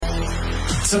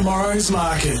Tomorrow's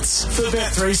markets for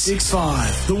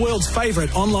Bet365, the world's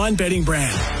favourite online betting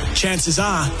brand. Chances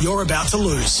are you're about to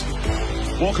lose.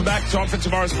 Welcome back. Time for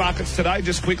tomorrow's markets today.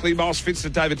 Just quickly, Miles Fitz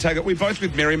and David Taggart. We're both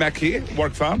with Merrimack here,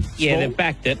 Warwick Farm. Yeah, they've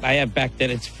backed it. They have backed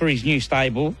it. It's for his new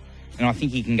stable, and I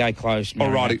think he can go close.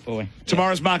 Alrighty.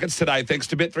 Tomorrow's markets today, thanks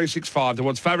to Bet365, the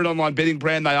world's favourite online betting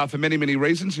brand. They are for many, many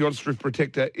reasons. The Odds Drift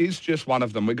Protector is just one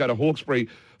of them. We go to Hawkesbury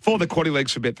for the Quaddy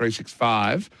Leagues for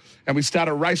Bet365, and we start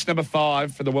at race number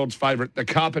 5 for the world's favourite, the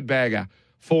Carpetbagger,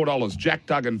 $4. Jack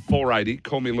Duggan, $4.80.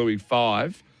 Call Me Louie,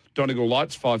 $5. Donegal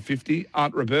Lights, $5.50.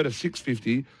 Aunt Roberta,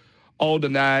 $6.50.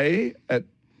 Alderney at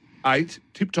 $8.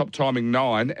 Tip Top Timing,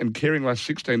 $9. And Caring Lass,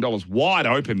 $16. Wide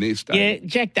open this day. Yeah,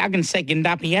 Jack Duggan second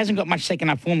up. He hasn't got much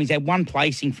second up form. He's had one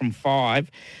placing from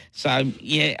 5. So,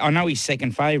 yeah, I know he's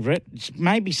second favourite.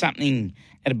 Maybe something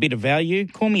at a bit of value.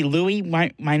 Call Me Louie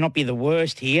may not be the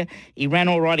worst here. He ran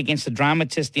all right against the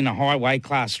Dramatist in a highway,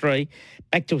 Class 3.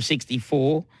 Back to a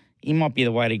 64. He might be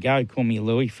the way to go, Call Me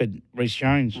Louie, for Reece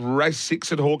Jones. Race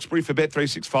 6 at Hawkesbury for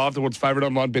Bet365, the world's favourite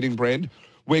online betting brand.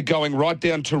 We're going right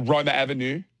down to Roma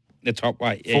Avenue. The top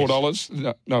weight, yes.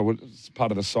 $4. No, it's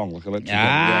part of the song, like electric.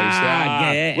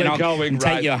 Yeah. We're going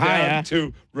take right you higher down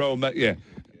to Roma. Yeah.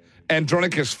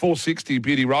 Andronicus, $4.60.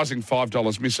 Beauty Rising,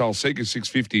 $5. Missile Seeker,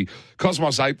 $6.50.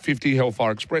 Cosmos, $8.50.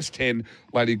 Hellfire Express, $10.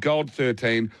 Lady Gold,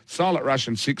 $13. Silent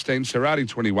Russian, $16. Serati,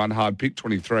 $21. Hard Pick,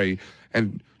 $23.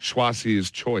 And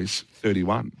Schwarzier's Choice,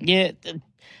 $31. Yeah.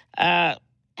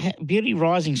 Beauty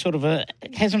Rising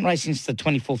hasn't raced since the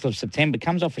 24th of September.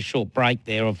 Comes off a short break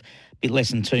there of a bit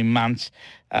less than 2 months.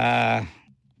 Yep.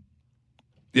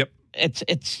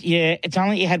 It's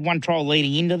only had one trial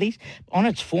leading into this. On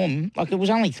its form, like it was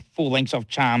only 4 lengths off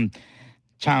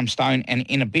Charmstone and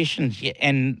Inhibitions,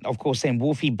 and of course then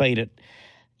Wolfie beat it.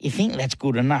 You think that's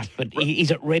good enough, but is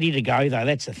it ready to go though?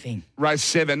 That's the thing. Race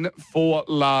 7 for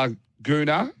La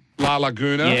Laguna,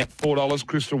 yeah. $4.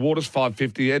 Crystal Waters,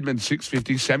 $5.50. Edmund,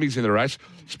 $6.50. Sammy's in the race.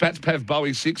 Spats Pav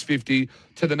Bowie, $6.50.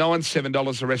 To the 9,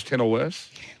 $7. The rest 10 or worse.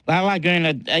 La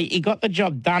Laguna, he got the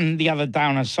job done the other day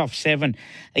on a soft 7.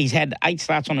 He's had 8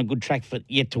 starts on a good track for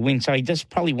yet to win, so he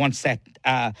just probably wants that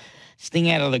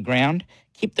sting out of the ground.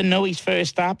 Kip the Nui's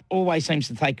first up, always seems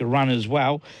to take a run as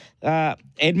well.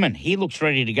 Edmund, he looks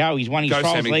ready to go. He's won his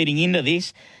trials leading into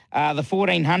this. The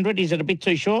 1400, is it a bit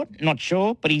too short? Not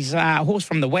sure, but he's a horse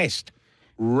from the west.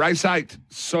 Race 8,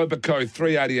 Soberco,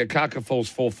 $3.80. Akaka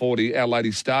Falls, $4.40. Our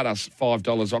Lady Stardust,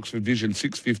 $5. Oxford Vision,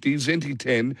 $6.50. Zenti,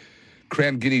 $10.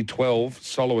 Crown Guinea, $12.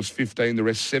 Soloist, $15. The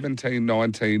rest, $17,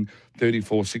 $19, $34,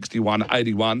 $61,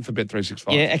 $81 for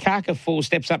Bet365. Yeah, Akaka Falls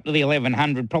steps up to the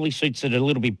 1100, probably suits it a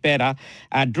little bit better.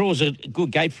 Draws a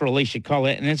good gate for Alicia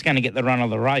Collier, and it's going to get the run of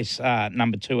the race,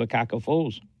 number 2, Akaka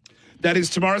Falls. That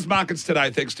is tomorrow's markets today,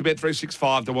 thanks to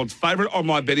Bet365, the world's favourite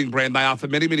online betting brand. They are for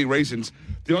many, many reasons.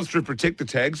 The Odds Drift Protector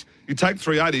tags, you take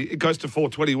 $3.80, it goes to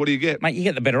 $4.20. What do you get? Mate, you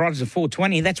get the better odds of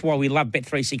 $4.20. That's why we love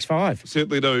Bet365.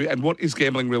 Certainly do. And what is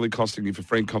gambling really costing you? For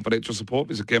free and confidential support,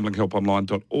 visit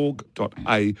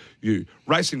gamblinghelponline.org.au.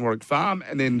 Racing Warwick Farm,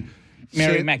 and then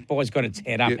Merrimack boys got its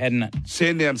head up, hadn't it?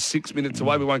 Sandown 6 minutes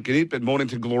away. We won't get it, but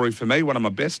Mornington Glory for me, one of my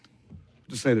best.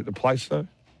 Just need it to place, though.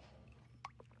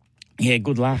 Yeah,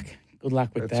 good luck. Good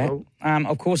luck with that.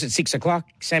 Of course, at 6 o'clock,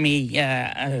 Sammy...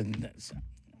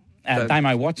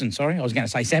 Damo Watson, sorry. I was going to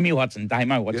say Sammy Watson,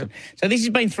 Damo Watson. Yeah. So this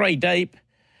has been 3 deep,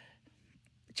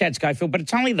 Chad Schofield, but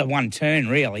it's only the one turn,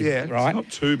 really. Yeah, right? It's not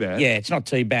too bad. Yeah, it's not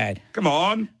too bad. Come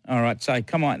on. All right, so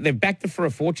come on. They've backed it for a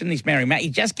fortune, this Merrimack.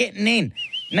 He's just getting in.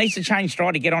 Needs to change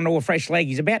stride to get onto a fresh leg.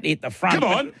 He's about to hit the front.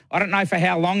 Come on. I don't know for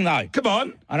how long, though. Come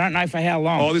on. I don't know for how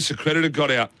long. Oh, this accredited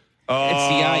got out. Oh,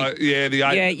 it's the 8. Yeah, the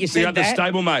 8. Yeah, you said that. The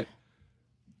stablemate.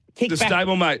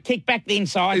 Stablemate. Kick back the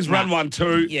inside. He's run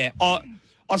 1-2. Yeah.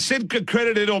 I said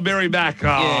accredited or Merrimack. Oh,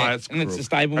 yeah, that's and cruel. It's the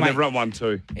stablemate. And they've run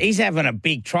 1-2. He's having a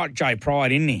big trot, Joe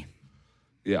Pride, isn't he?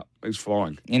 Yeah, he's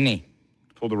flying. Isn't he?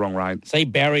 Pulled the wrong rein. See,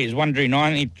 Barry is 1 drew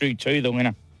 9, he drew 2, the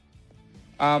winner.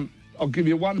 I'll give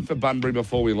you one for Bunbury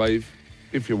before we leave,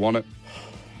 if you want it.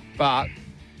 But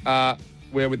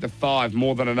we're with the 5,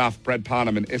 more than enough, Brad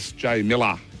Parnham and S.J.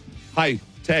 Miller. Hey,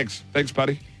 Tags, thanks,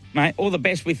 buddy. Mate, all the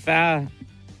best with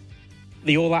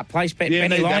the all-up place,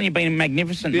 Benny Lyon. You've been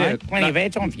magnificent, mate. Plenty of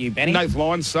airtime for you, Benny. Nate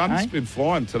Lyon's son's been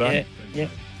flying today. Yeah.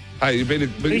 Hey,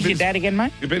 Who's your dad again,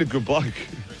 mate? You've been a good bloke.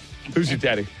 Who's your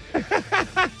daddy?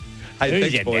 Hey,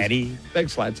 Who's your boys. Daddy?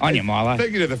 Thanks, lads. On your Milo.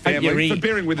 Thank you to the family for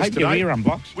bearing with us today. Hope your ear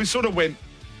unboxed. We sort of went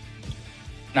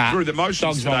through the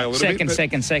motions today a little second,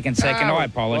 bit. Second. I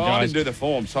apologise. Well, I didn't do the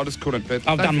form, so I just couldn't. But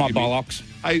I've done my bollocks.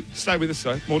 Hey, stay with us,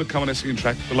 though. More to come on SEN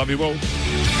Track. We love you all.